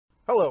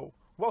Hello,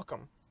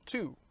 welcome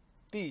to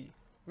the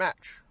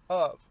match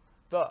of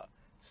the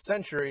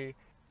century,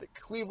 the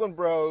Cleveland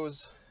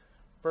Bros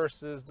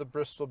versus the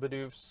Bristol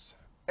Bidoofs.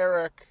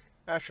 Eric,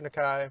 Asher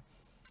Nakai,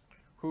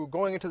 who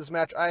going into this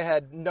match I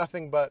had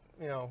nothing but,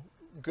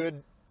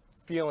 good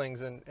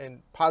feelings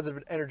and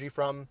positive energy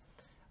from.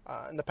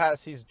 In the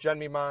past, he's gen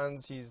me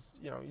mons, he's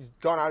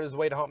gone out of his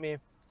way to help me.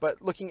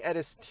 But looking at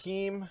his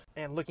team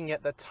and looking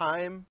at the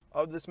time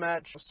of this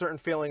match, certain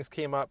feelings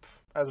came up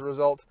as a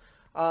result.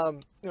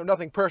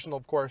 Nothing personal,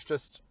 of course,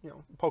 just,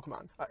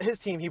 Pokemon. His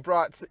team, he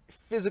brought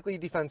physically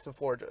defensive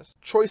Florges,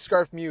 Choice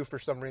Scarf Mew for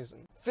some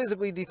reason,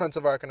 physically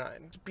defensive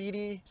Arcanine,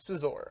 Speedy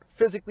Scizor,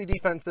 physically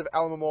defensive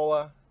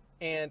Alomomola,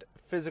 and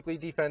physically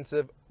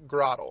defensive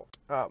Grottle.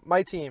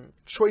 My team,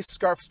 Choice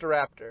Scarf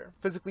Staraptor,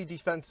 physically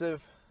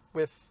defensive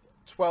with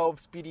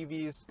 12 Speedy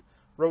Vs,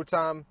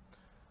 Rotom,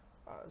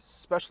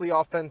 specially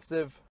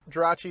offensive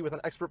Jirachi with an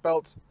Expert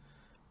Belt,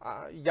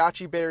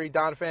 Yachi Berry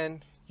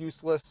Donphan,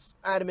 useless,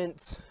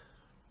 Adamant,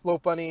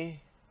 Lopunny,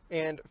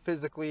 and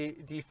physically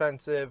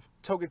defensive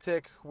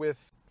Togetic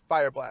with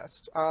Fire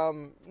Blast.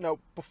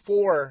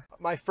 Before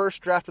my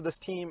first draft of this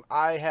team,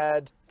 I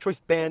had Choice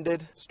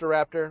Banded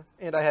Staraptor,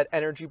 and I had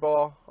Energy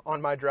Ball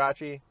on my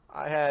Jirachi.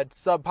 I had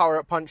Sub Power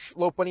Up Punch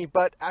Lopunny,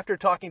 but after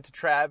talking to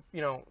Trav,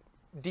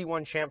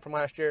 D1 champ from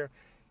last year,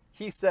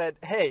 he said,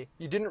 hey,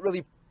 you didn't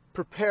really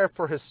prepare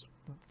for his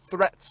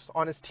threats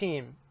on his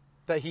team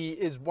that he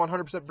is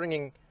 100%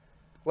 bringing,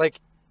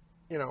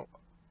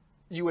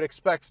 you would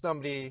expect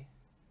somebody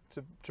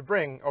to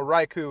bring a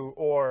Raikou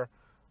or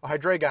a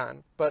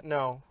Hydreigon, but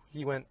no,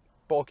 he went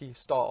bulky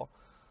stall.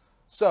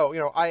 So,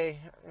 I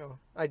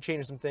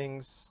changed some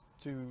things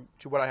to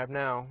what I have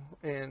now,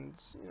 and,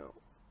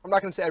 I'm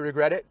not going to say I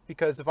regret it,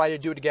 because if I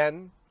did do it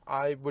again,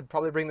 I would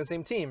probably bring the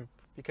same team,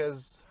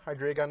 because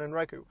Hydreigon and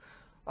Raikou.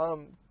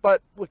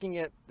 But looking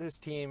at his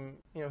team,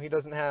 he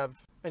doesn't have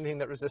anything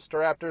that resists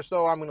Staraptor,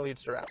 so I'm going to lead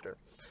Staraptor.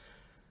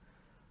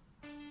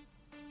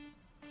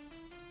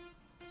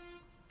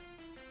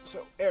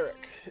 So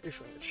Eric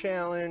issuing the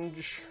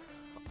challenge.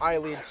 I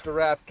lead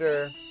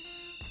Staraptor.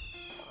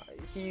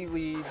 He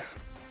leads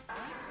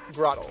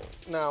Grottle.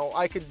 Now,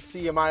 I could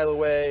see a mile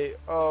away,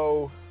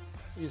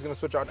 he's going to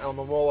switch out an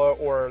Alomomola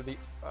or the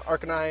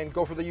Arcanine,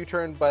 go for the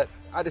U-turn, but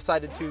I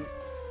decided to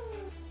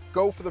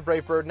go for the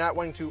Brave Bird, not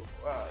wanting to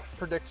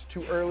predict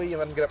too early and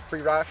let him get up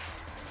free rocks.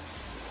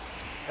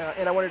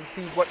 And I wanted to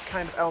see what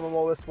kind of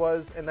Alomomola this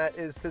was, and that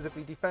is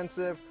physically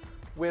defensive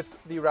with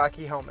the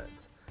Rocky Helmet.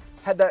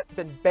 Had that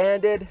been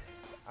banded,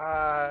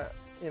 I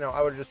would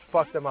have just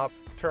fucked them up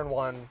turn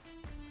 1,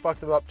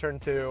 fucked them up turn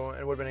 2,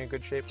 and would have been in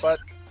good shape, but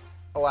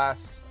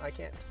alas, I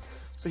can't.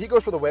 So he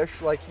goes for the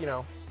Wish, like,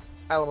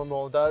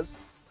 Alomomola does.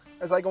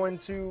 As I go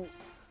into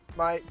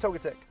my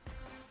Togetic,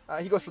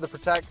 he goes for the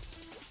Protect,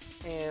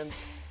 and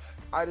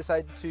I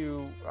decide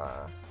to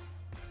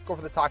go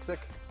for the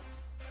Toxic.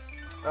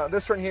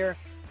 This turn here,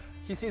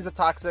 he sees the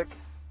Toxic,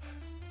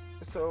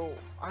 so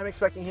I'm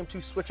expecting him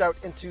to switch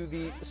out into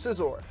the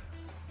Scizor.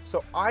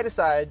 So I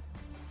decide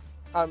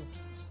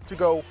to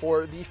go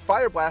for the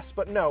Fire Blast,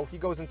 but no, he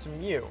goes into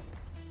Mew.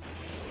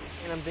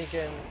 And I'm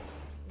thinking,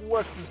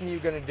 what's this Mew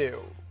gonna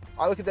do?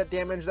 I look at that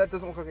damage, that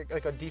doesn't look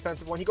like a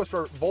defensive one. He goes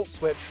for Volt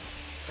Switch,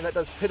 and that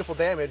does pitiful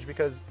damage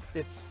because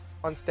it's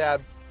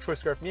unstabbed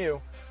Choice Scarf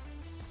Mew.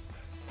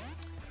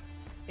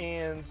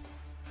 And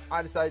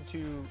I decide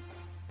to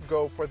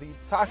go for the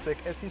Toxic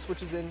as he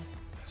switches in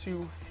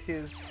to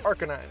his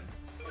Arcanine.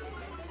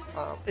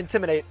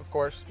 Intimidate, of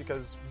course,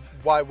 because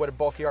why would a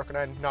bulky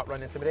Arcanine not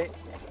run Intimidate?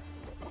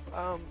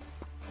 And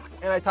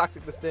I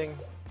Toxic this thing.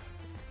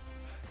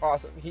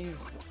 Awesome.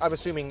 He's, I'm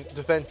assuming,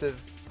 defensive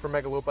for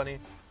Mega Lopunny.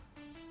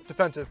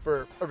 Defensive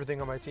for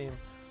everything on my team.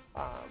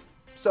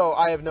 So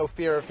I have no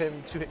fear of him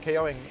 2-hit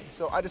KOing me.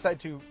 So I decide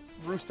to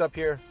roost up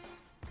here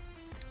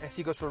as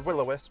he goes for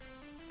Will-O-Wisp.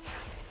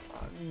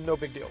 No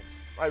big deal.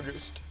 I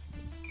roost.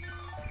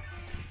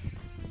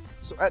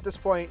 So at this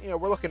point,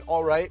 we're looking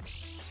all right,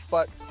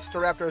 but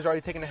Staraptor has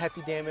already taken a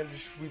hefty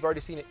damage. We've already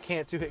seen it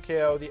can't 2-hit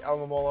KO the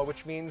Alomomola,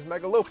 which means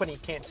Mega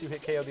Lopunny can't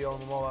 2-hit KO the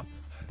Alomomola.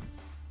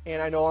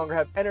 And I no longer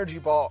have Energy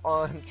Ball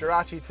on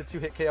Jirachi to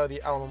 2-hit KO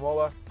the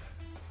Alomomola.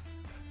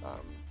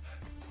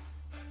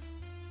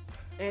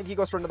 And he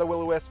goes for another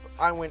Will-O-Wisp.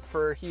 I went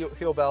for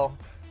Heal Bell.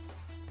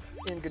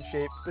 In good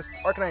shape. This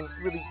Arcanine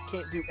really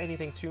can't do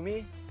anything to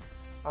me.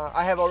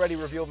 I have already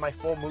revealed my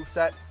full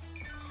moveset,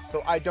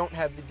 so I don't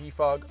have the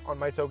Defog on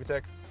my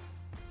Togetic.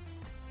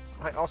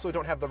 I also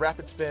don't have the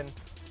Rapid Spin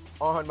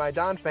on my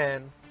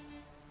Donphan,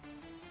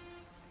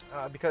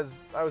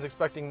 because I was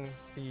expecting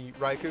the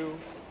Raikou,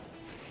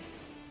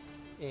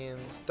 and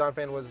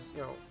Donphan was,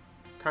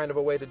 kind of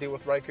a way to deal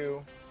with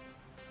Raikou,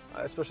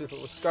 especially if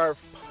it was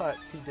Scarf, but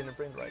he didn't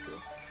bring Raikou.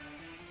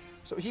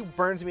 So he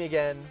burns me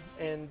again,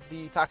 and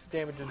the toxic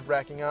damage is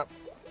racking up.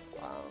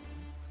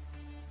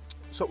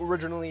 So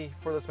originally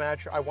for this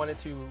match, I wanted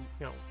to,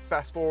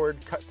 fast forward,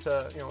 cut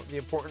to, the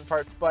important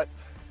parts, but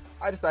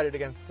I decided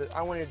against it.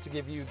 I wanted to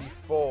give you the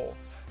full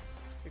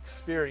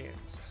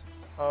experience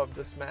of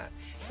this match.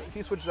 So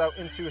he switches out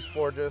into his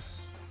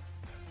Florges.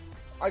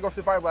 I go for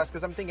the Fire Blast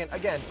because I'm thinking,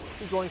 again,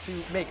 he's going to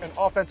make an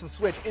offensive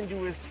switch into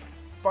his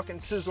fucking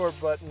Scizor,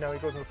 but no, he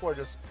goes into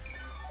Florges.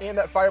 And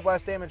that Fire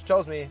Blast damage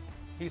tells me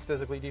he's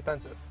physically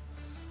defensive.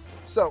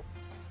 So,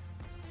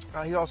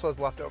 he also has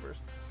leftovers.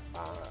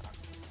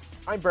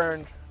 I'm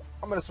burned.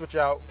 I'm going to switch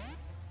out.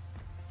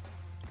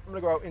 I'm going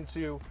to go out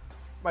into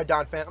my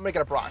Donphan. I'm going to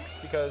get a Brox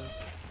because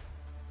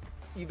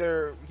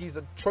either he's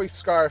a Choice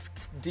Scarfed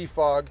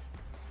Defog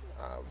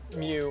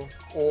Mew,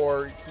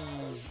 or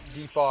he's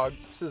Defog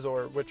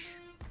Scizor, which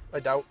I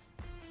doubt,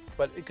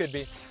 but it could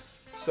be.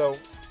 So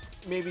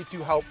maybe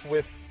to help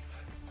with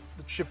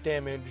the chip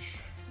damage,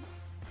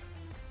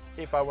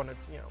 if I want to,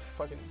 you know,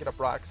 fucking get a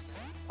Brox,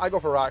 I go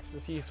for Rocks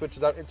as he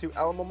switches out into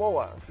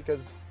Alamomola,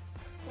 because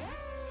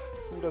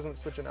who doesn't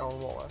switch in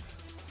Alamomola?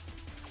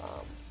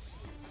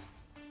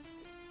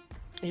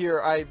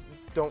 Here I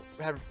don't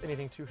have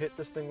anything to hit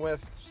this thing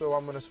with, so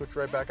I'm going to switch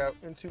right back out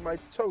into my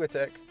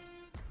Togetic.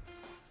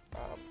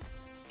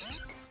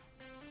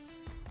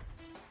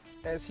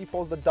 As he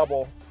pulls the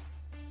double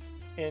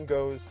and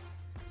goes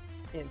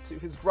into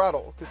his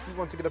Grottle, because he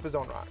wants to get up his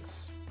own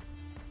rocks.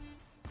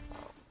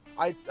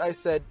 I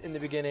said in the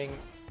beginning,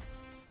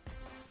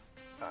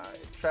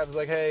 Trav was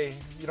like, hey,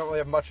 you don't really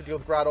have much to deal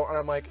with Grottle, and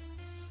I'm like,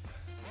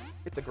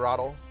 it's a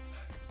Grottle.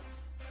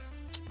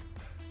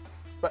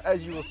 But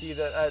as you will see,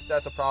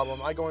 that's a problem.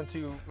 I go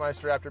into my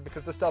Staraptor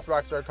because the Stealth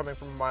Rocks are coming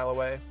from a mile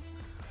away.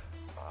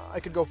 I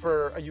could go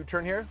for a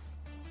U-turn here.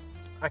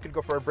 I could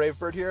go for a Brave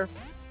Bird here.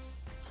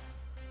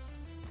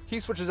 He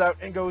switches out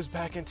and goes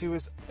back into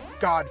his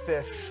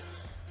Godfish,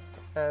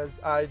 as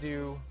I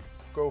do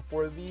go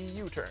for the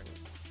U-turn.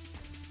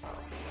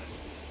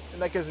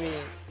 And that gives me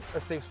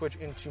a safe switch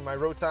into my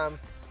Rotom,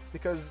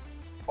 because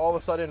all of a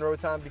sudden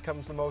Rotom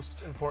becomes the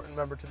most important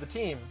member to the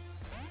team.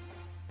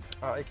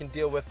 It can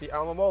deal with the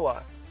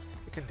Alamomola.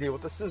 It can deal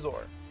with the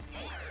Scizor.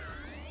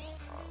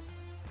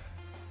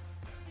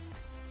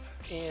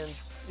 And,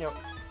 you know,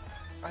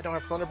 I don't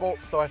have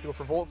Thunderbolt, so I have to go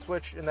for Volt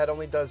Switch, and that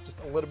only does just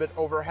a little bit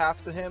over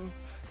half to him.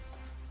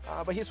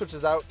 But he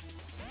switches out.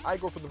 I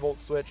go for the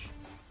Volt Switch.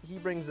 He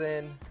brings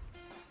in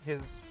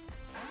his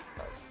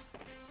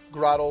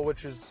Grottle,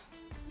 which is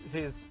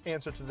his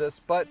answer to this.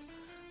 But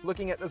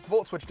looking at this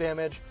Volt Switch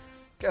damage,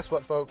 guess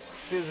what, folks?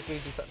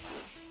 Physically defensive.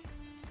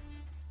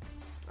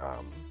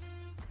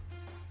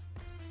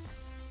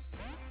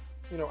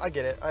 You know, I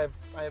get it. I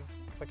have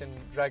fucking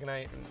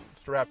Dragonite and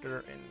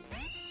Staraptor and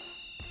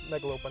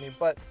Megalopunny,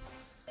 but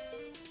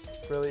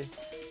really,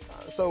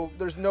 so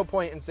there's no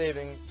point in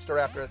saving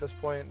Staraptor at this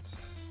point.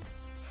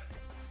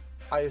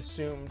 I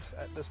assumed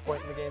at this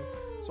point in the game,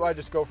 so I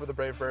just go for the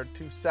Brave Bird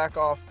to sack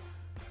off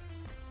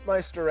my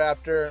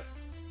Staraptor,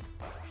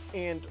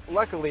 and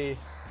luckily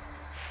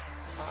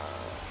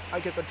I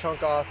get the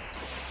chunk off,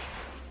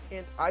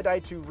 and I die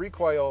to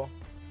Recoil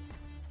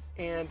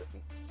and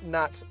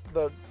not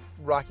the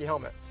Rocky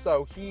Helmet.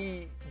 So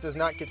he does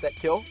not get that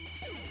kill.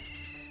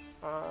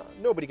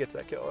 Nobody gets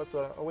that kill. That's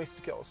a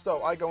wasted kill.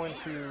 So I go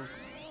into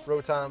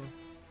Rotom,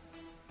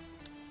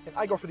 and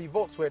I go for the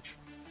Volt Switch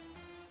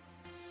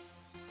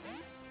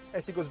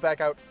as he goes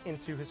back out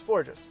into his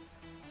Florges.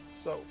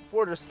 So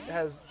Florges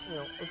has, you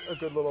know, a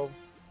good little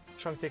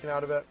chunk taken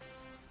out of it.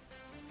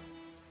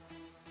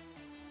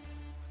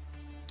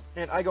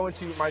 And I go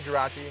into my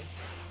Jirachi.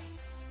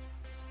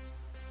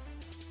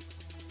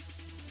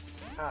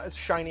 It's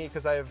shiny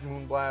because I have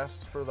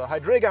Moonblast for the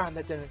Hydreigon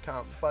that didn't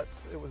come, but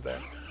it was there.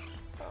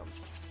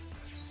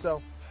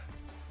 So,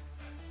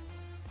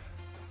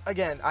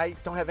 again, I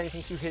don't have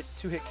anything to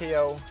hit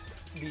KO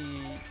the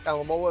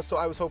Alamomola, so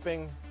I was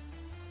hoping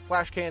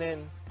Flash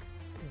Cannon,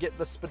 get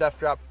the Spadef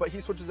drop, but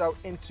he switches out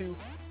into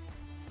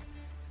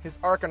his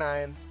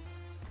Arcanine,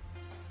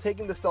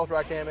 taking the Stealth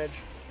Rock damage,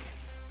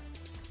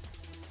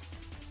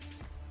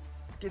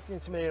 gets the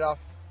Intimidate off.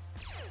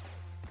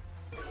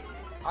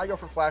 I go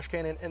for Flash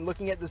Cannon, and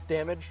looking at this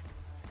damage,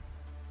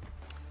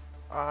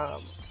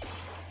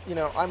 you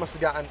know, I must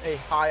have gotten a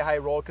high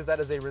roll because that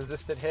is a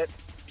resisted hit.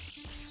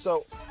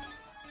 So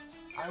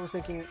I was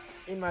thinking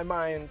in my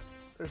mind,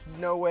 there's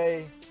no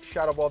way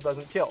Shadow Ball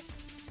doesn't kill.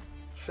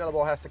 Shadow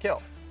Ball has to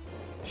kill.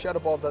 Shadow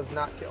Ball does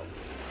not kill.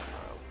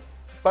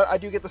 But I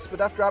do get the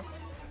Spadef drop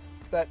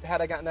that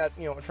had I gotten that,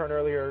 you know, a turn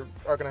earlier,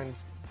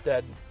 Arcanine's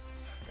dead,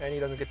 and he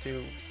doesn't get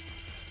to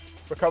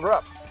recover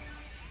up.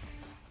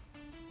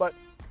 But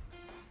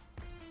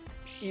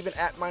even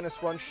at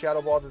 -1,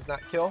 Shadow Ball does not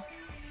kill.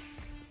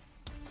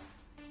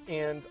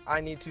 And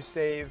I need to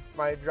save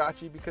my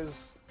Jirachi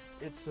because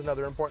it's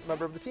another important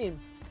member of the team.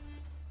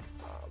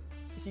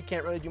 He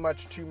can't really do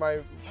much to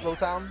my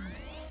Rotom,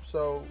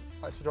 so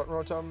I switch out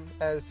Rotom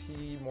as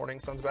he Morning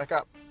Suns back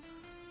up.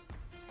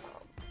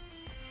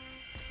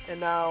 And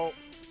now,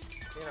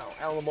 you know,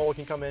 Alamomola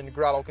can come in,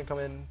 Grottle can come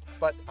in,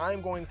 but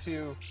I'm going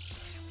to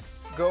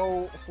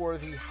go for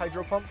the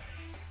Hydro Pump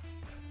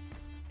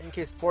in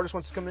case Florges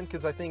wants to come in,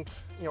 because I think,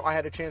 you know, I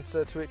had a chance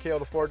to hit KO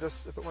the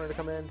Florges if it wanted to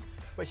come in.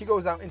 But he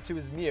goes out into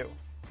his Mew.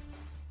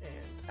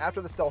 And after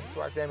the Stealth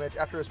Rock damage,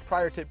 after his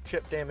prior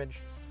chip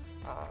damage,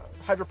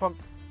 Hydro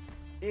Pump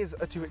is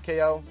a 2-hit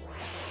KO.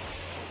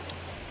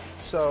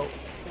 So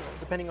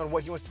depending on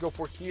what he wants to go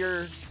for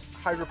here,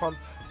 Hydro Pump,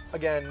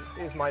 again,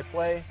 is my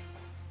play.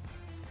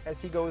 As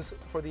he goes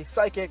for the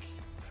Psychic,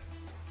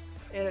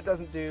 and it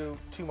doesn't do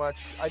too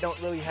much. I don't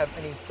really have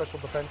any special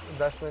defense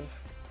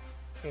investment,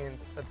 and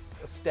that's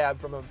a stab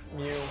from a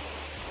Mew.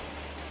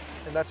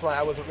 And that's why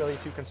I wasn't really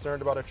too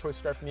concerned about a Choice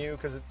Scarf Mew,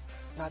 because it's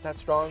not that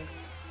strong.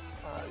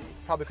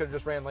 Probably could have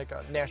just ran like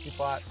a Nasty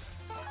Plot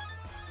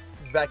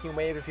Vacuum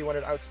Wave if he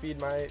wanted to outspeed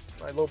my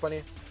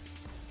Lopunny.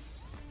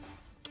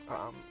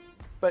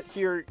 But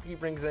here he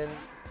brings in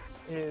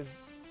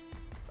his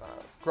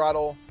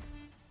Grottle,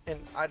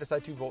 and I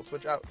decide to Volt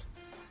Switch out.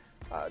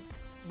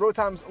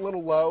 Rotom's a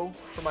little low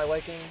for my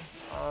liking.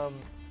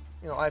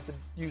 You know, I have to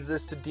use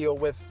this to deal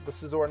with the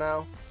Scizor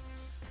now.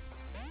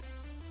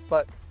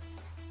 But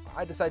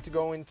I decide to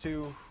go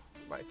into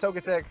my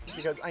Togetic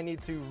because I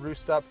need to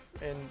Roost Up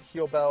and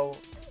Heal Bell,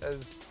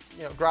 as,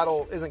 you know,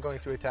 Grottle isn't going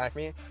to attack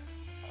me.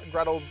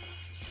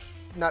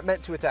 Grottle's not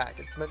meant to attack.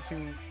 It's meant to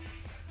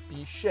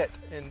be shit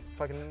and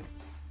fucking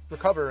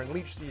recover and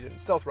Leech Seed and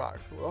Stealth Rock.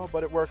 Well,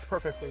 but it worked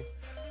perfectly.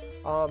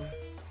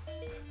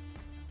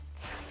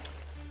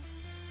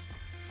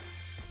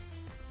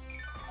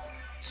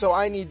 So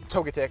I need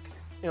Togetic.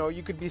 You know,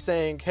 you could be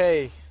saying,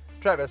 hey,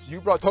 Travis, you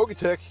brought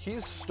Togetic.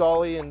 He's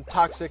stally and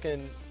toxic,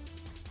 and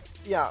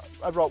yeah,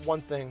 I brought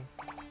one thing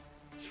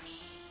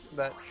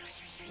that,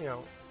 you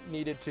know,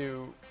 needed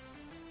to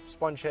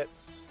sponge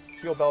hits,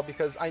 Heal Bell,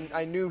 because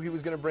I knew he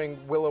was going to bring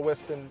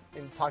Will-O-Wisp and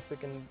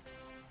toxic and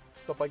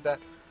stuff like that.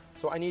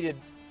 So I needed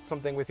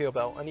something with Heal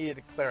Bell. I needed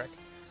a Cleric.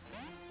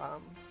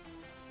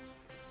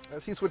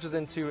 As he switches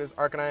into his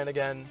Arcanine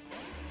again,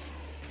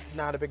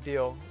 not a big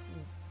deal.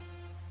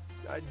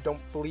 I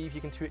don't believe he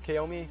can 2-hit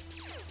KO me.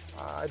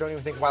 I don't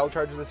even think Wild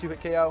Charge is a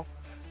 2-hit KO,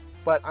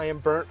 but I am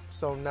burnt,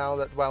 so now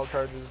that Wild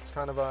Charge is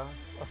kind of a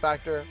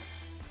factor.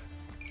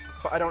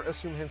 But I don't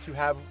assume him to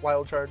have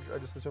Wild Charge, I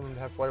just assume him to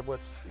have Flare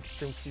Blitz,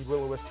 Extreme Speed,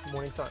 Will-O-Wisp,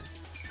 Morning Sun.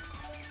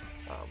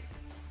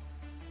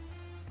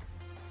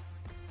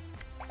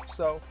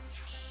 So,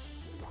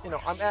 you know,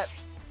 I'm at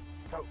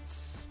about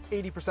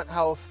 80%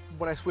 health.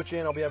 When I switch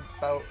in, I'll be at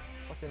about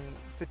fucking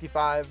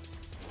 55.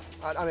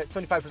 I'm at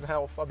 75%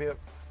 health. I'll be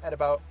at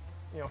about,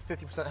 you know,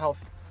 50%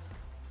 health.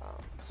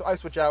 So I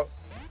switch out,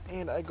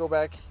 and I go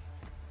back,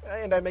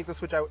 and I make the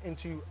switch out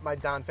into my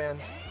Donphan.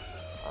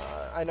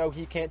 I know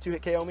he can't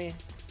 2-hit KO me.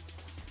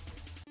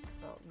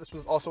 This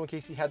was also in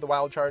case he had the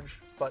Wild Charge,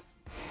 but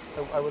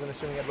I wasn't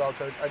assuming he had Wild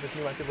Charge. I just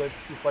knew I could live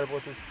 2 Flare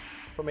Blitzes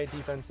from a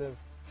defensive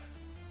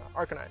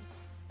Arcanine.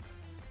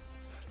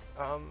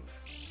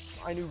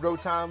 I knew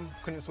Rotom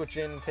couldn't switch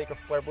in and take a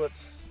Flare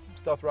Blitz,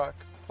 Stealth Rock,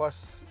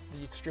 plus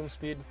the Extreme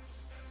Speed.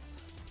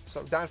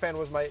 So Donphan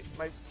was my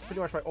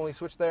pretty much my only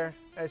switch there,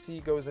 as he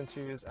goes into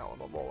his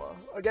Alomomola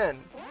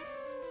again.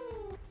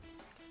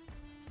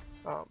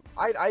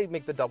 I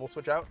make the double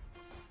switch out,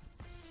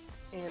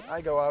 and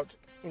I go out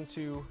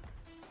into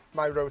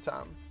my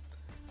Rotom.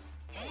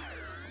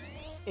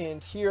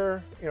 And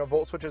here, you know,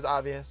 Volt Switch is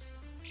obvious.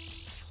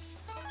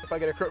 If I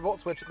get a crit Volt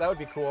Switch, that would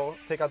be cool,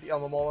 take out the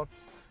Alomomola.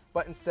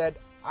 But instead,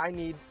 I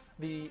need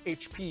the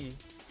HP.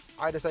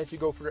 I decide to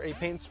go for a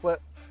Pain Split,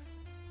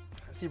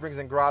 as he brings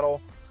in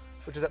Grottle,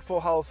 which is at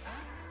full health.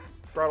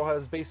 Grottle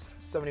has base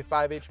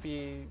 75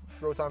 HP,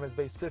 Rotom has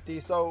base 50,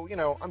 so, you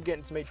know, I'm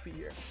getting some HP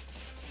here.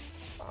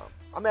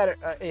 I'm at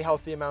a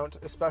healthy amount,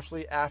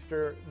 especially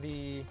after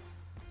the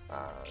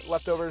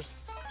leftovers.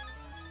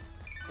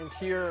 And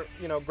here,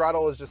 you know,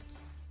 Grottle is just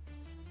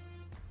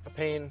a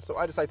pain, so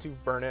I decide to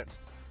burn it.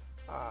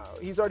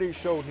 He's already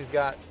showed he's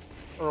got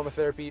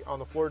Aromatherapy on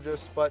the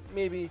Florges, but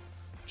maybe,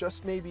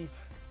 just maybe,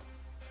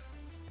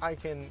 I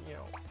can, you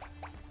know,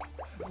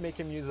 make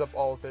him use up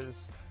all of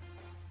his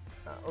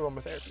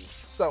Aromatherapies.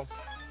 So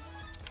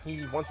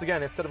he, once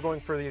again, instead of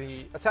going for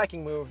the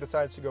attacking move,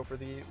 decides to go for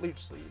the Leech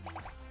Seed.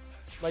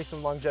 Nice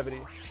and longevity.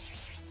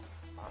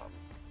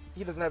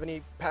 He doesn't have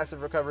any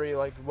passive recovery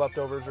like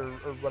leftovers or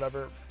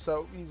whatever,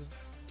 so he's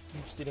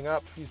Leech Seeding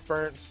up. He's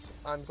burnt.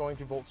 I'm going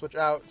to Volt Switch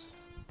out,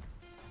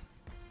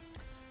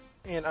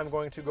 and I'm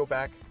going to go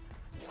back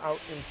out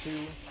into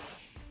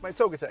my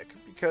Togetic,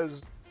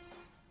 because,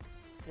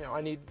 you know,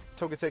 I need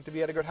Togetic to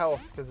be at a good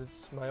health, because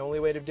it's my only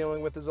way of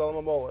dealing with his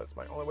Alomomola. It's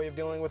my only way of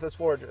dealing with his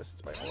Florges.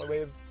 It's my only way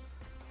of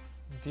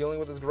dealing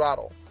with his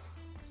Grottle.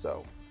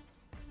 So,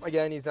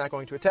 again, he's not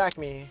going to attack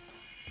me.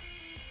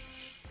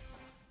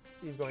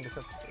 He's going to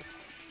Synthesis.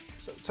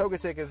 So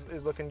Togetic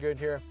is looking good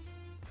here.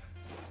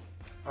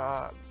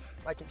 I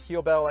can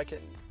Heal Bell. I can,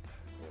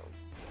 you know,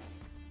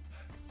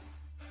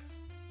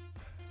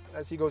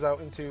 as he goes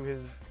out into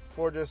his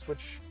Florges,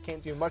 which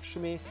can't do much to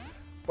me,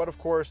 but of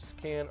course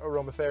can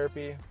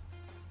Aromatherapy.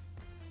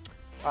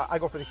 I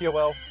go for the Heal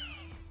Bell,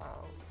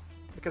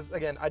 because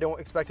again, I don't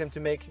expect him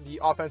to make the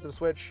offensive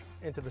switch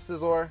into the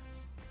Scizor.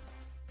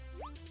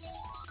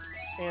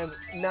 And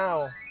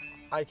now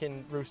I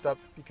can Roost Up,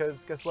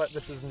 because guess what?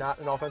 This is not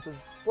an offensive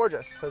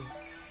Florges, because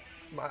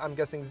I'm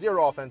guessing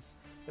 0 offense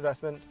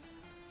investment,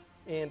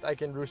 and I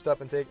can Roost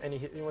Up and take any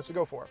hit he wants to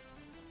go for.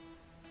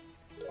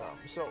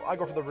 So I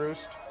go for the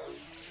Roost,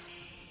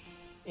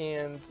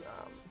 and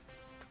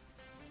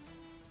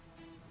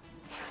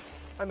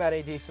I'm at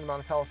a decent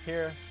amount of health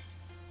here.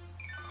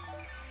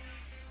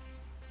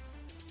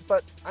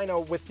 But I know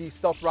with the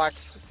stealth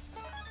rocks,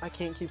 I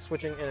can't keep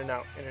switching in and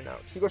out, in and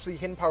out. He goes for the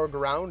hidden power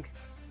ground,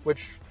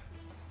 which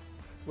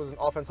was an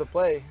offensive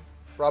play.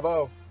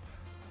 Bravo.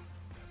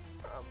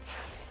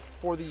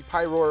 For the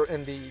Pyroar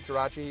and the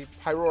Jirachi,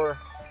 Pyroar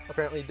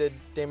apparently did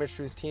damage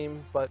to his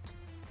team, but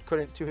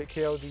couldn't two-hit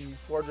KO the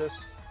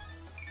Florges.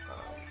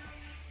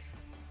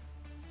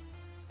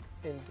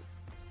 And,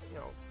 you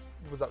know,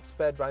 was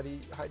outsped by the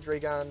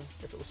Hydreigon.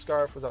 If it was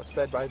Scarf, was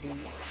outsped by the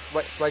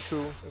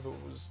Raikou. If it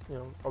was, you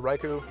know, a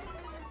Raikou.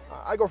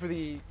 I go for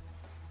the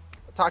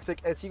Toxic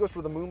as he goes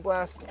for the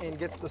Moonblast and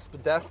gets the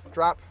Spadef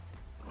drop,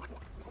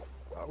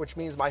 which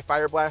means my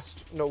Fire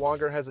Blast no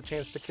longer has a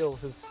chance to kill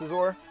his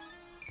Scizor.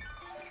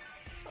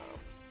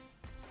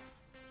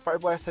 Fire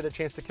Blast had a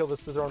chance to kill the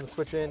Scizor on the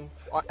switch in.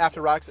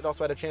 After Rocks, it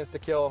also had a chance to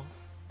kill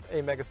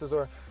a Mega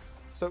Scizor.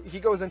 So he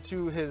goes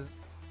into his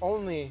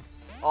only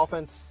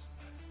offense,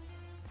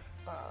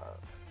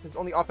 his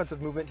only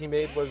offensive movement he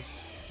made was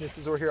his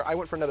Scizor here. I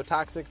went for another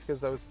Toxic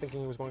because I was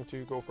thinking he was going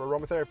to go for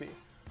Aromatherapy.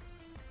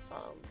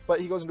 But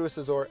he goes into a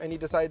Scizor and he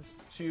decides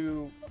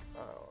to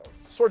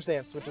Swords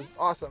Dance, which is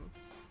awesome.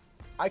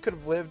 I could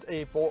have lived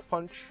a Bullet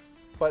Punch,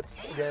 but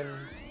again,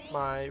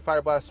 my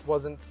Fire Blast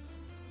wasn't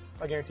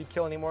a guaranteed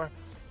kill anymore.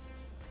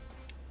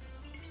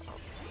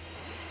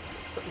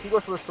 So he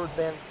goes for the Swords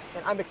Dance,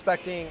 and I'm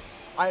expecting,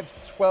 I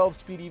have 12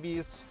 speed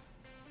EVs,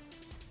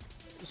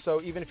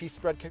 so even if he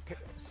sped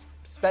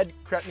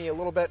crap me a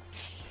little bit,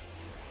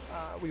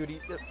 we would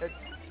eat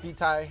a speed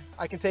tie.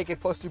 I can take a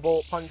 +2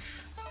 Bullet Punch,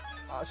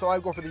 so I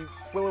go for the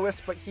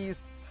Will-O-Wisp, but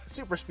he's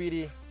super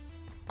speedy,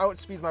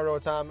 outspeeds my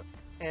Rotom,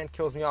 and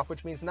kills me off,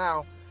 which means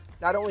now,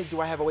 not only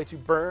do I have a way to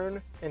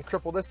burn and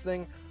cripple this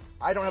thing,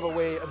 I don't have a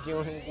way of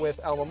dealing with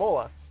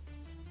Alomomola.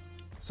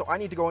 So I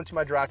need to go into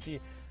my Jirachi.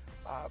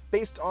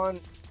 Based on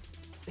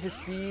his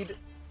speed,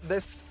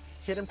 this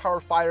Hidden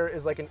Power Fire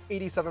is like an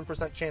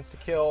 87% chance to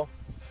kill.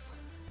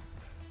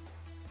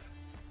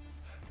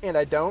 And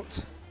I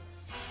don't.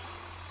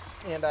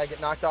 And I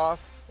get knocked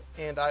off.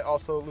 And I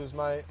also lose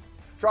my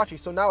Jirachi.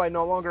 So now I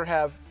no longer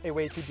have a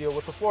way to deal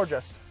with the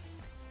Florges.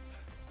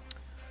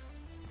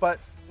 But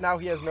now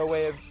he has no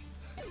way of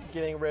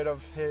getting rid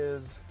of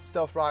his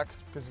Stealth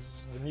Rocks because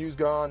the Mew's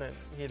gone and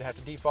he'd have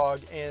to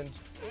defog. And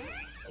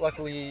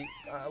luckily,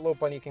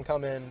 Lopunny can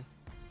come in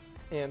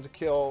and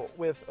kill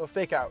with a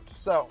Fake Out.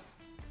 So,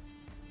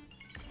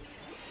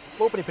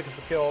 Lopunny picks up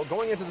a kill.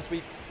 Going into this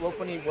week,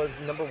 Lopunny was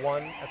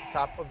 #1 at the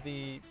top of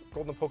the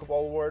Golden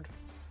Pokeball Award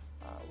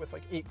with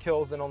like 8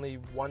 kills and only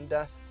 1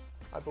 death,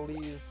 I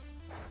believe.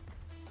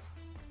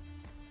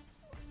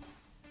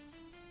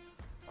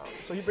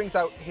 So he brings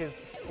out his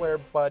Flare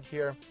Bud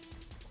here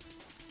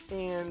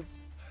and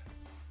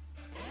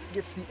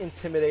gets the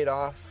Intimidate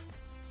off.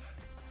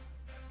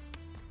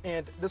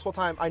 And this whole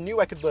time, I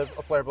knew I could live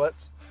a Flare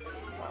Blitz.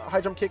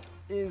 High Jump Kick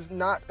is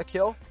not a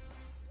kill,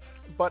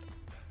 but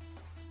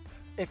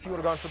if he would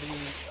have gone for the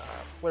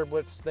Flare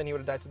Blitz, then he would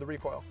have died to the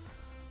recoil.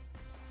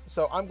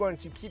 So I'm going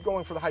to keep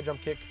going for the High Jump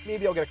Kick.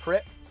 Maybe I'll get a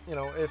crit. You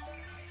know, if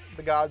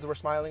the gods were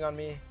smiling on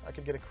me, I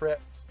could get a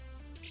crit.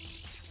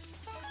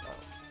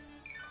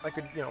 I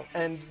could, you know,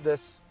 end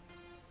this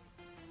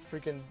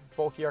freaking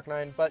bulky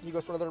Arcanine, but he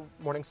goes for another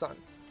Morning Sun.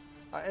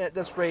 And at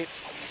this rate,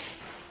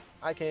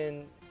 I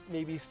can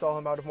maybe stall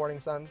him out of Morning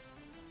Suns.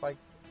 Like,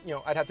 you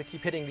know, I'd have to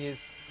keep hitting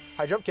these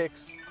high jump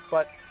kicks,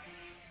 but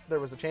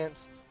there was a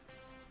chance.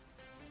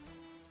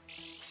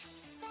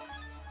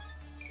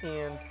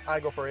 And I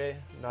go for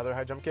another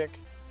high jump kick.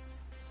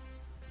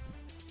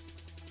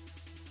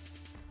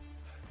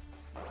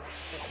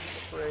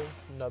 For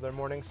another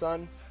Morning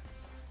Sun.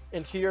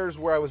 And here's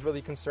where I was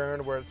really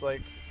concerned, where it's like,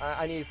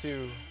 I need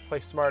to play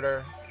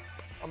smarter.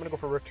 I'm going to go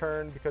for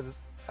return because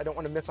I don't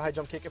want to miss a high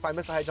jump kick. If I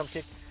miss a high jump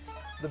kick,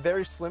 the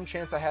very slim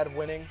chance I had of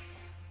winning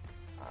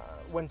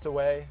went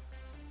away.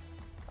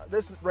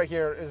 This right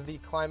here is the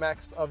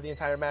climax of the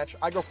entire match.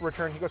 I go for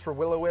return, he goes for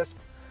Will-O-Wisp.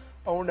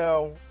 Oh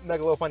no,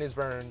 Mega Lopunny is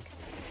burned.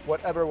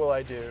 Whatever will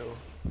I do?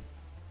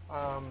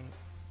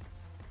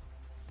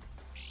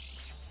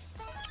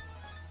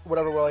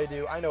 Whatever will I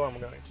do? I know what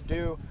I'm going to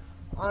do.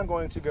 I'm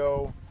going to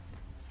go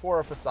for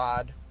a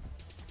Facade.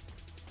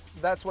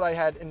 That's what I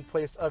had in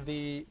place of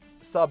the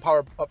sub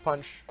power up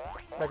punch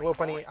Mega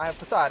Lopunny. I have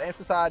Facade, and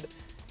Facade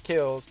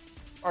kills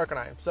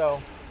Arcanine.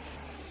 So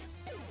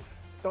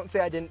don't say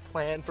I didn't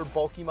plan for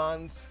bulky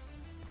mons.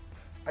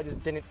 I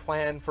just didn't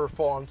plan for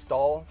full-on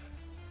stall.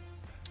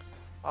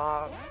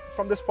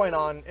 From this point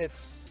on,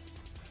 it's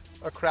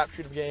a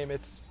crapshoot of a game.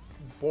 It's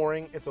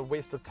boring. It's a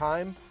waste of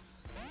time.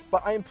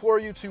 But I implore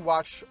you to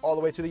watch all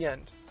the way to the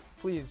end.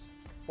 Please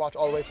watch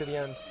all the way to the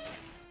end.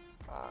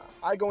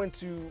 I go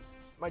into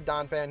my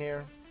Donphan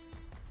here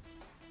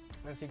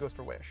as he goes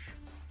for Wish.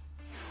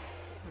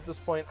 At this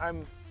point, I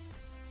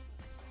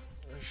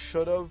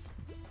should have,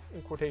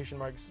 in quotation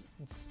marks,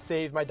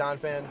 saved my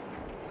Donphan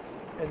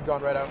and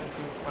gone right out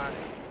into my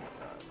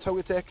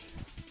Togetic.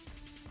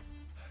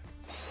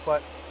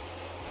 But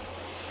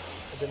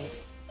I didn't.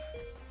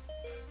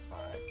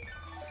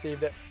 I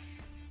saved it.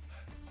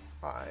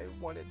 I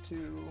wanted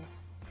to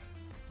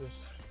just...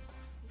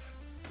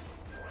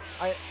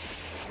 I'm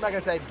not going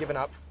to say I've given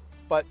up,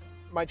 but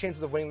my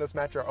chances of winning this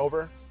match are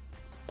over.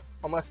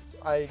 Unless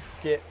I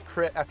get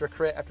crit after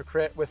crit after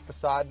crit with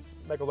Facade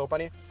Mega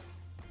Lopunny.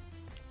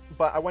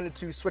 But I wanted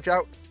to switch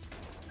out,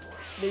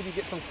 maybe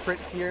get some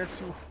crits here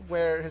to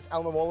where his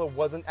Alomomola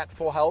wasn't at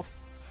full health.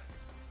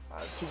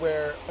 To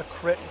where a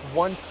crit,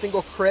 one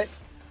single crit,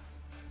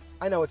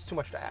 I know it's too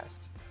much to ask.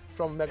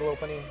 From Mega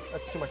Lopunny,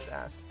 that's too much to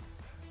ask.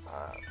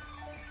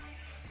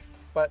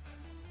 But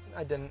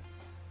I didn't.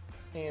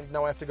 And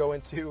now I have to go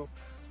into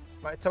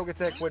my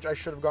Togetic, which I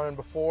should have gone in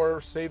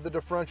before, save the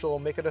differential,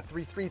 make it a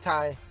 3-3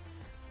 tie.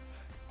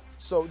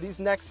 So these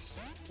next,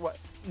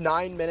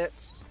 9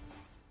 minutes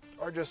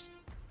are just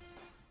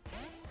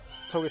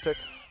Togetic,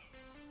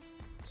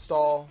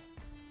 stall,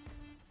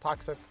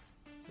 Toxic,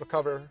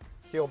 recover,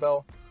 heal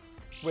bell,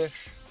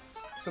 wish,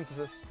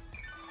 synthesis,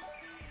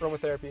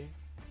 aromatherapy.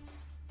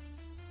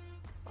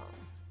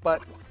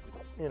 But,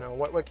 you know,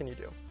 what can you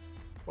do?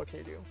 What can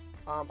you do?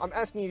 I'm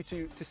asking you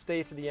to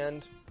stay to the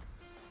end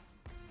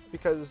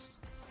because,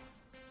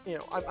 you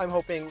know, I'm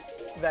hoping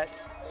that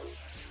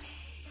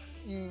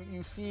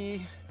you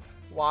see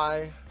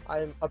why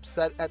I'm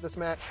upset at this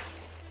match.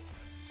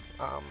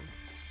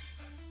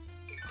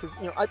 Because,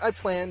 you know, I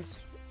planned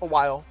a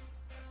while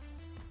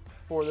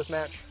for this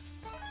match.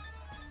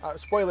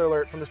 Spoiler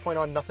alert, from this point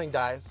on, nothing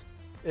dies.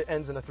 It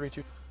ends in a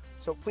 3-2.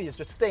 So please,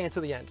 just stay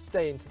until the end.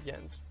 Stay until the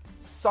end.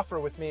 Suffer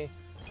with me.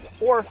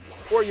 Or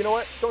you know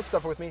what? Don't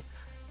suffer with me.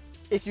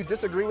 If you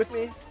disagree with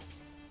me,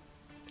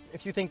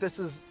 if you think this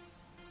is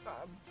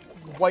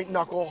white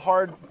knuckle,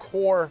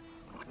 hardcore,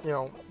 you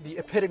know, the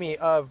epitome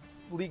of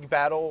league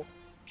battle,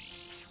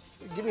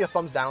 give me a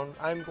thumbs down.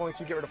 I'm going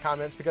to get rid of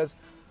comments because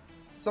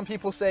some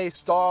people say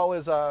stall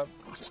is a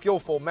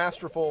skillful,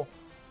 masterful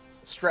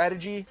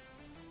strategy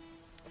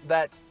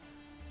that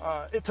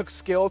it took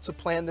skill to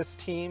plan this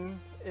team.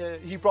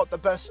 He brought the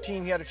best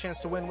team he had a chance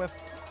to win with.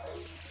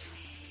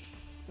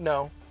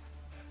 No.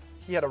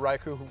 He had a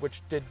Raikou,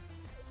 which did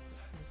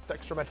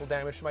detrimental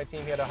damage to my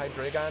team. He had a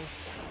Hydreigon.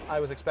 I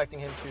was expecting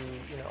him to,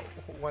 you know,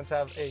 want to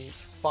have a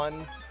fun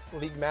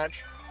league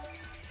match.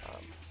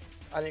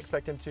 I didn't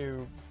expect him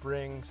to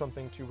bring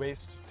something to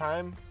waste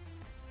time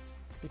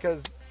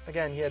because,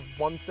 again, he had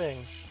one thing.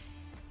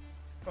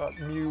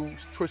 Mew,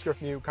 Choice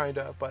Scarf Mew,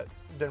 kinda, but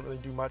didn't really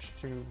do much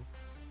to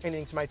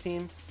anything to my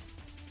team.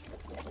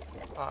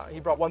 He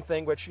brought one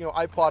thing, which, you know,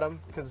 I applaud him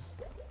because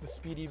the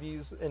speed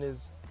EVs in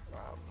his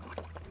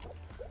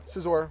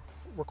Scizor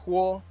were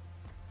cool.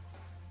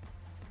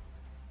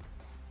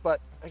 But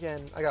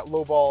again, I got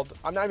lowballed.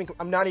 I'm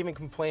not even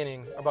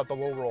complaining about the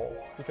low roll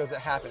because it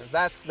happens.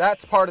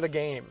 That's part of the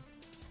game.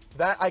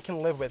 That I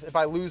can live with if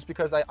I lose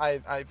because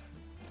I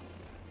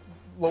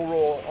low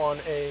roll on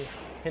a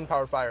Pin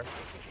Powered Fire.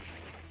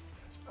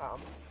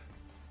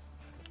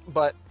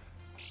 But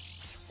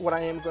what I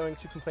am going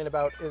to complain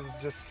about is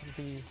just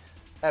the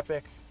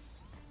epic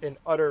and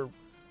utter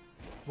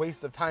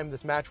waste of time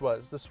this match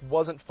was. This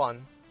wasn't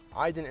fun.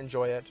 I didn't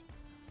enjoy it.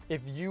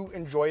 If you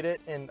enjoyed it,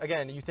 and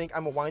again, you think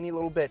I'm a whiny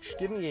little bitch,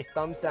 give me a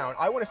thumbs down.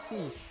 I want to see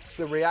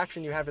the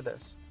reaction you have to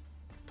this.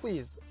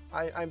 Please,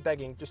 I'm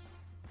begging, just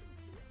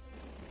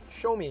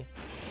show me.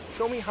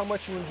 Show me how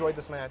much you enjoyed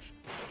this match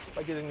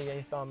by giving me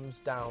a thumbs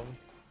down.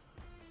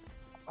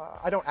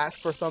 I don't ask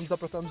for thumbs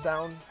up or thumbs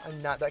down.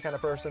 I'm not that kind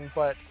of person,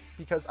 but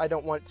because I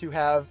don't want to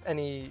have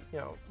any, you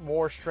know,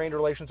 more strained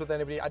relations with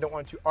anybody, I don't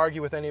want to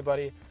argue with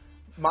anybody.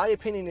 My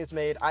opinion is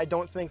made. I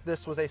don't think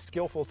this was a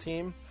skillful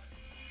team.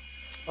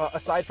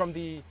 Aside from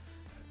the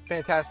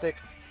fantastic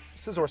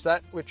Scizor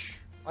set, which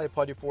I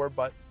applaud you for,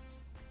 but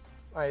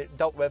I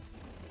dealt with.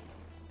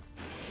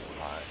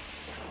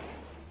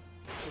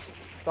 Just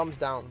thumbs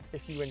down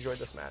if you enjoyed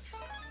this match.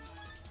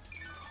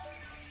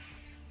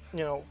 You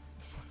know,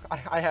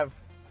 I have,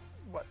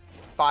 what,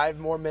 5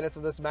 more minutes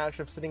of this match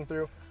of sitting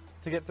through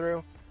to get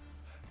through.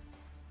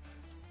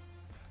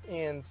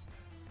 And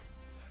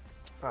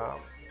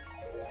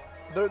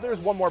there's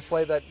one more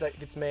play that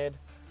gets made,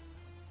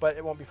 but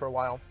it won't be for a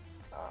while.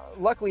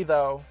 Luckily,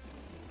 though,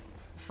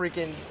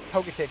 freaking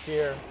Togetic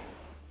here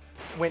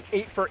went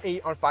 8 for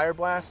 8 on Fire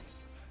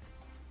Blasts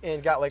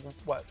and got, like,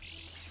 what,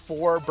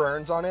 4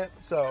 burns on it.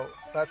 So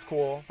that's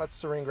cool. That's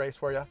Serene Grace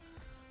for you.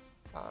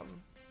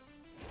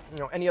 You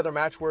know, any other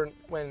match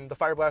when the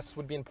Fire Blasts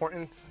would be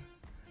important,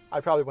 I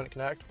probably wouldn't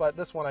connect, but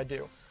this one I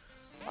do.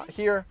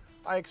 Here,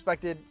 I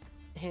expected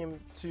him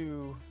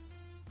to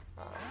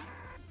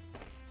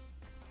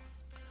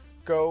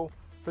go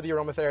for the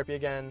aromatherapy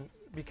again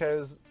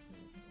because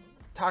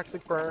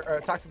toxic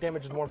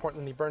damage is more important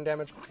than the burn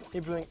damage. He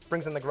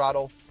brings in the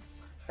Grottle,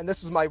 and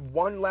this is my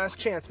one last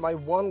chance, my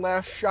one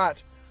last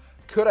shot.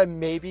 Could I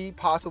maybe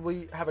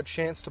possibly have a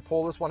chance to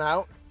pull this one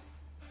out?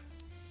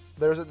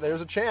 There's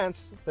a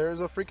chance.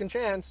 There's a freaking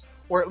chance,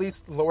 or at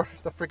least lower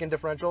the freaking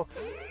differential.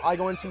 I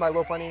go into my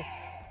Lopunny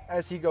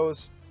as he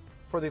goes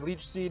for the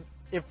Leech Seed.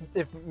 If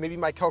maybe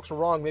my calcs were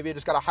wrong, maybe I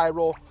just got a high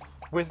roll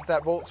with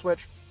that Volt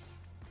Switch.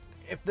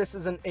 If this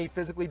isn't a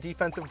physically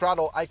defensive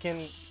Grottle, I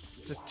can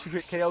just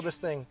 2-hit KO this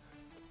thing.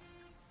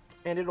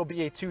 and it'll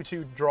be a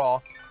 2-2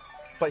 draw,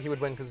 but he would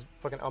win because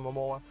fucking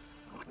Amamola.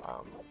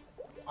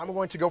 I'm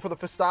going to go for the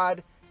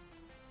facade.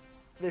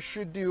 This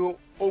should do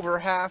over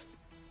half.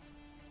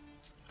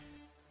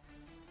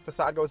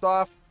 Facade goes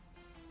off,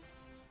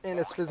 and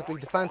it's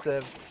physically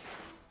defensive,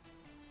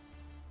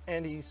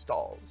 and he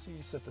stalls.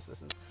 He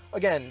synthesises.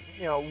 Again,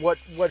 you know, what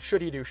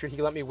should he do? Should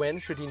he let me win?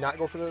 Should he not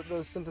go for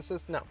the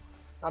synthesis? No.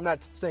 I'm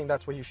not saying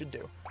that's what you should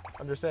do.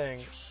 I'm just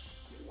saying,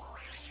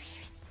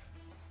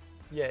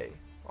 yay,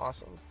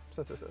 awesome,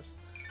 synthesis.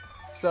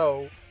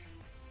 So,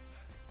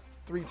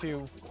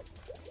 3-2,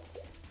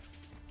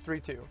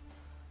 3-2,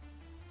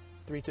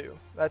 3-2.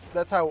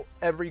 That's how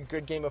every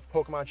good game of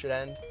Pokemon should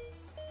end,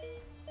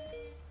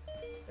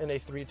 in a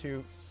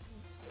 3-2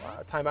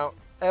 timeout.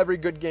 Every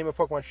good game of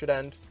Pokemon should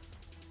end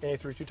in a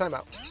 3-2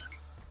 timeout.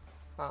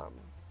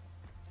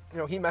 You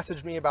know, he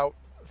messaged me about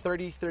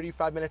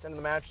 35 minutes into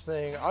the match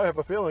saying, I have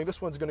a feeling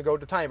this one's going to go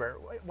to timer.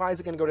 Why is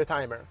it going to go to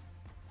timer?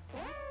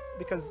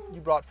 Because you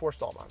brought 4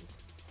 Stallmons.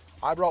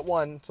 I brought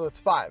 1, so it's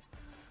 5.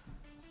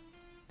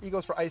 He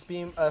goes for Ice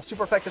Beam, a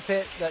super effective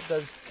hit that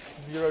does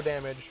 0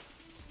 damage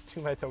to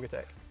my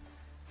Togetic.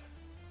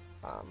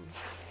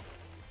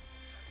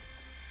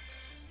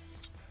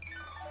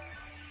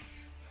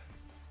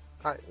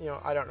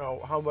 I don't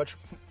know how much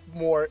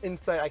more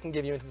insight I can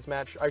give you into this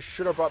match. I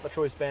should have brought the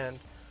Choice Band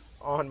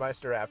on my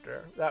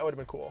Staraptor. That would have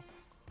been cool.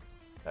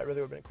 That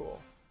really would have been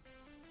cool.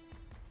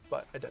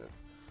 But I didn't.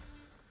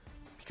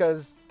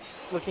 Because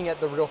looking at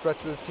the real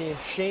threats to this team,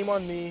 shame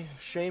on me.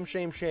 Shame,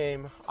 shame,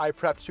 shame. I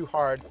prepped too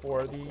hard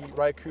for the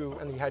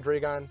Raikou and the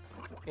Hydreigon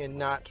and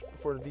not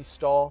for the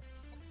stall.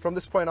 From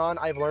this point on,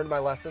 I've learned my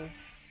lesson.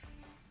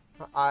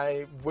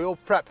 I will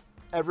prep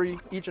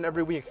each and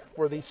every week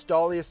for the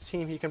stalliest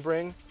team he can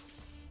bring,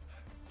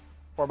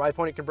 or my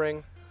opponent can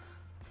bring,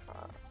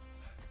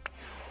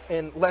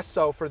 and less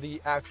so for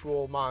the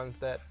actual mons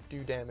that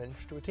do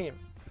damage to a team.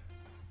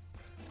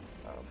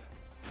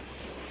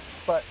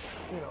 But,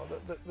 you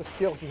know, the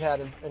skill he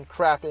had in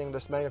crafting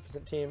this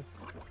magnificent team,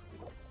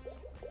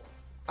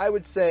 I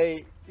would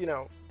say, you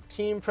know,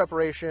 team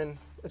preparation,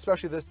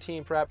 especially this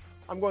team prep,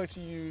 I'm going to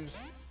use,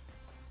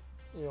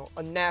 you know,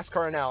 a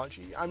NASCAR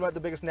analogy. I'm not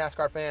the biggest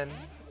NASCAR fan,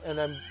 and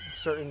I'm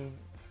certain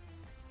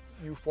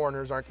you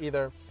foreigners aren't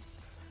either.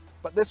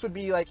 But this would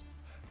be like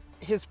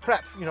his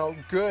prep, you know,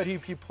 good. He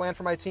planned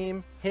for my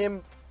team.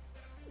 Him,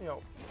 you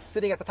know,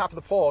 sitting at the top of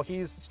the pole.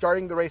 He's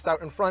starting the race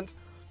out in front.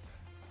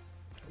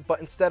 But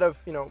instead of,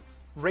 you know,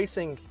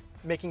 racing,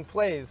 making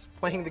plays,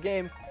 playing the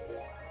game,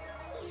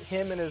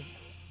 him and his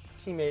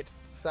teammates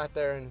sat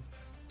there and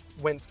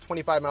went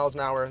 25 miles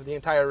an hour the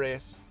entire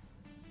race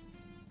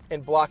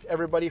and blocked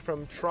everybody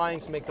from trying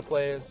to make the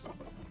plays,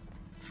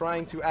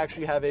 trying to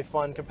actually have a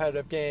fun,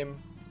 competitive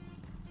game,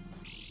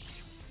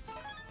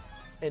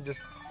 and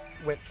just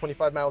went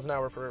 25 miles an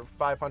hour for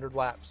 500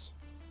 laps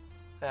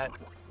at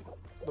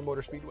the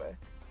Motor Speedway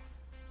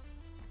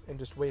and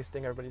just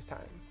wasting everybody's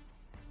time.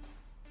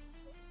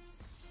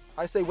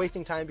 I say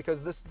wasting time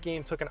because this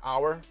game took an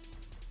hour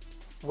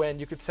when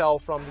you could tell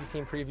from the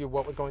team preview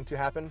what was going to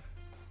happen.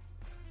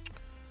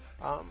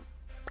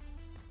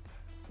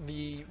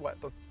 The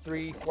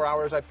 3-4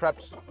 hours I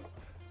prepped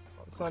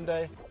on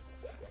Sunday,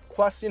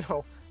 plus, you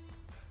know,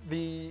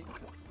 the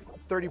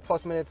 30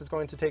 plus minutes it's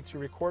going to take to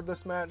record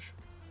this match,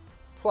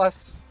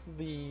 plus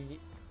the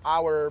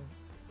hour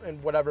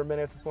and whatever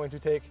minutes it's going to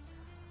take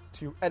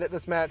to edit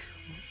this match,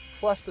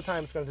 plus the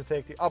time it's going to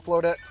take to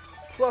upload it,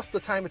 plus the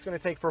time it's going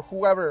to take for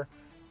whoever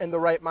in the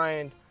right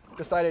mind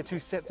decided to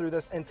sit through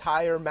this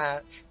entire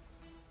match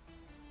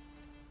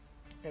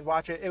and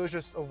watch it. It was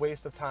just a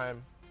waste of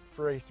time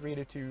for a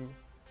 3-2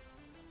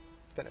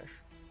 finish.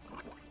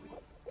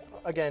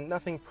 Again,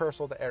 nothing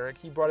personal to Eric.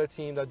 He brought a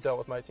team that dealt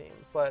with my team.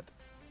 But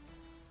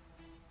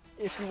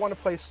if you want to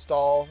play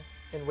stall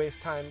and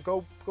waste time,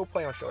 go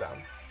play on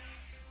Showdown.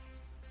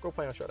 Go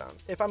play on Showdown.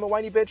 If I'm a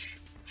whiny bitch,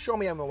 show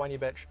me I'm a whiny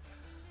bitch.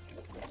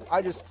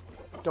 I just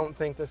don't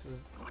think this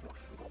is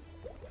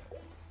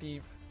the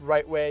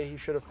right way he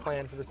should have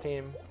planned for this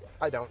team.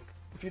 I don't.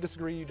 If you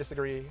disagree, you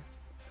disagree.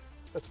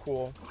 That's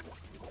cool.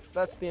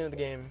 That's the end of the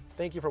game.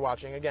 Thank you for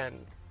watching.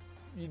 Again,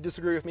 you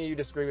disagree with me, you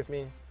disagree with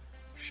me.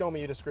 Show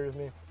me you disagree with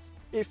me.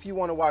 If you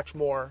want to watch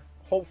more,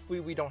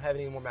 hopefully we don't have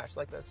any more matches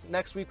like this.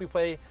 Next week we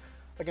play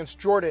against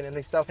Jordan and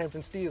the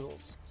Southampton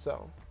Steezels.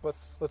 So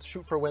let's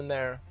shoot for a win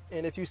there.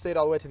 And if you stayed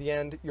all the way to the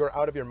end, you're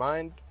out of your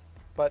mind,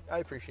 but I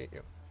appreciate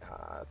you.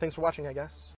 Thanks for watching, I guess.